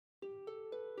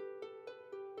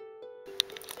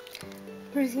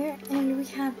We're here, and we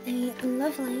have a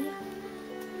lovely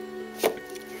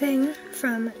thing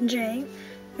from Jaye.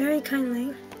 Very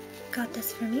kindly got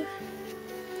this for me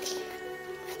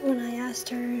when I asked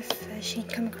her if she'd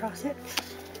come across it.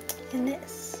 And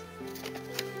this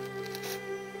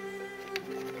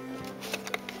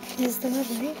is the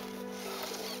lovely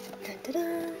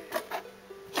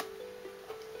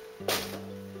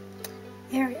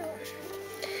Ariel.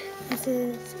 This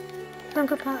is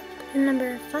Funko Pop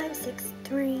number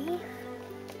 563,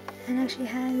 and actually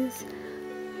has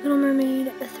Little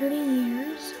Mermaid 30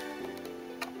 years.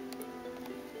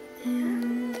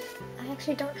 And I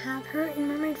actually don't have her in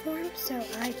mermaid form, so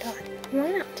I thought,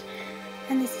 why not?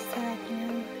 And this is you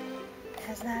know,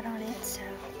 has that on it, so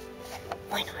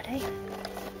why not, eh?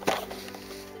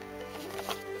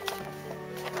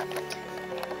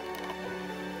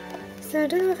 So I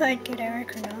don't know if I'd get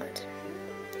Eric or not,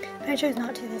 but I chose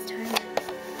not to this time.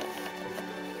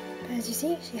 But as you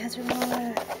see, she has her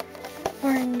little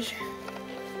orange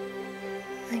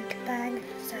like bag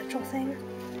satchel thing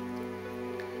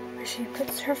where she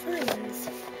puts her finds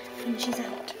when she's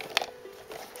out.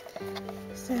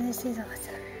 So this is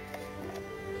awesome.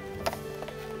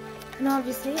 And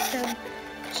obviously, so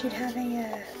she'd have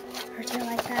her tail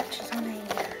like that. She's on a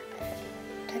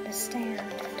type of stand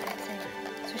type thing,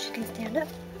 so she can stand up.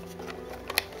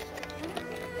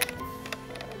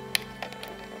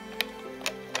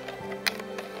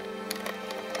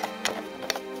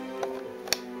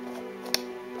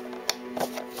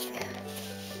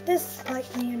 This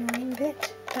slightly annoying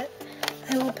bit, but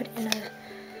I will put it in a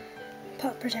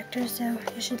pop protector, so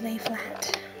it should lay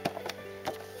flat.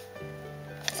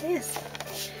 So yes.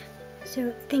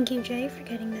 So thank you, Jaye, for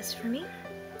getting this for me.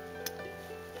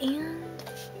 And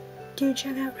do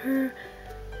check out her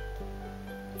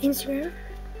Instagram,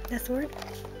 that's the word,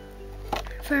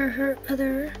 for her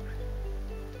other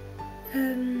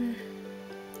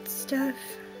stuff.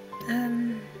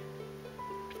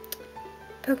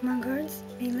 Pokemon cards,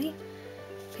 mainly,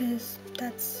 because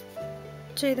that's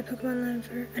Jaye the Pokemon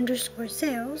Lover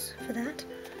 _sales for that.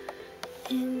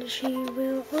 And she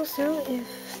will also, if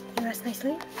you ask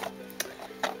nicely,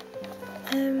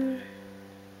 you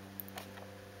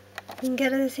can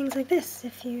get other things like this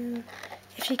if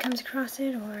she comes across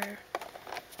it or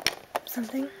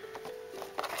something.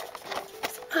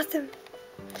 It's awesome.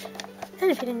 And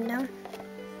if you didn't know,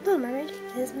 Little Mermaid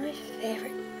is my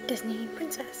favorite Disney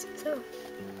princess, so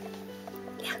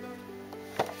yeah.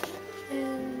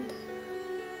 And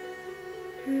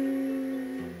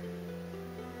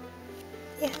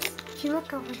yes, if you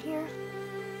look over here,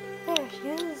 there she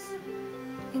is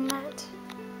in that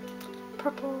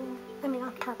purple,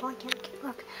 not purple, I can't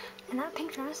look, in that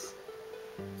pink dress,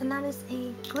 and that is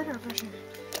a glitter version.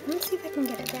 Let's see if I can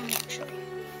get it down actually.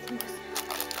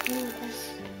 Just move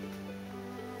this.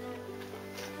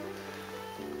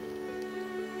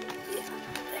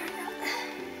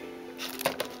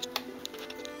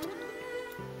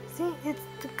 See, it's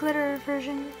the glitter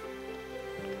version,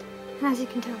 and as you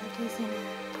can tell, it is in a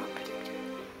pop protector.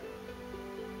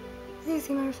 So you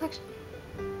see my reflection.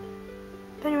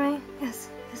 But anyway, yes,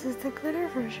 this is the glitter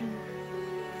version.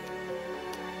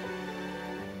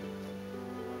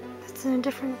 It's in a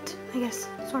different, I guess,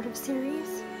 sort of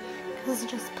series. This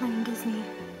is just plain Disney,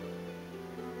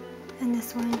 and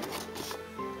this one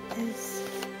is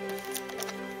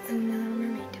Little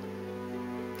Mermaid.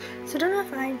 So I don't know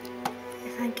if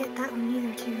I'd get that one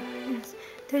either too.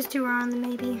 Those two are on the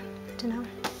maybe, I don't know.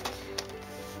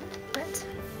 But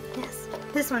yes,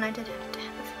 this one I did have to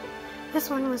have. This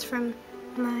one was from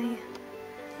my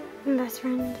best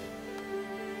friend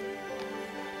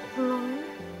Lauren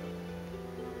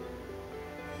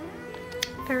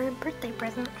for a birthday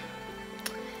present.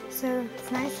 So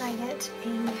it's nice I get a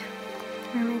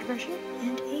mermaid version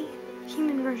and a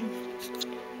human version.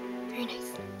 Very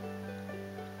nice.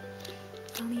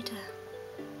 I'll need to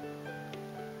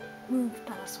move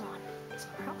Bella Swan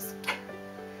somewhere else.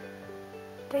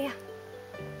 But yeah.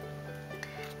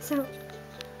 So,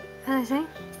 as I say,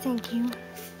 thank you,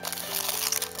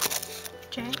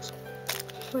 Jaye,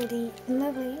 for the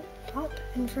lovely pop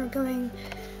and for going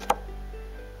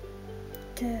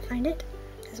to find it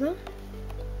as well.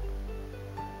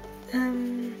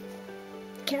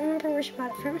 Can't remember where she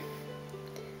bought it from.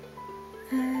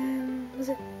 Was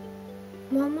it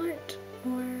Walmart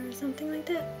or something like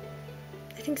that?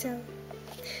 I think so.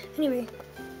 Anyway,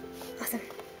 awesome.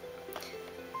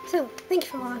 So, thank you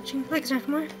for watching. Like, subscribe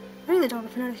for more. Ring the doorbell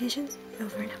for notifications.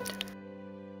 Over and out.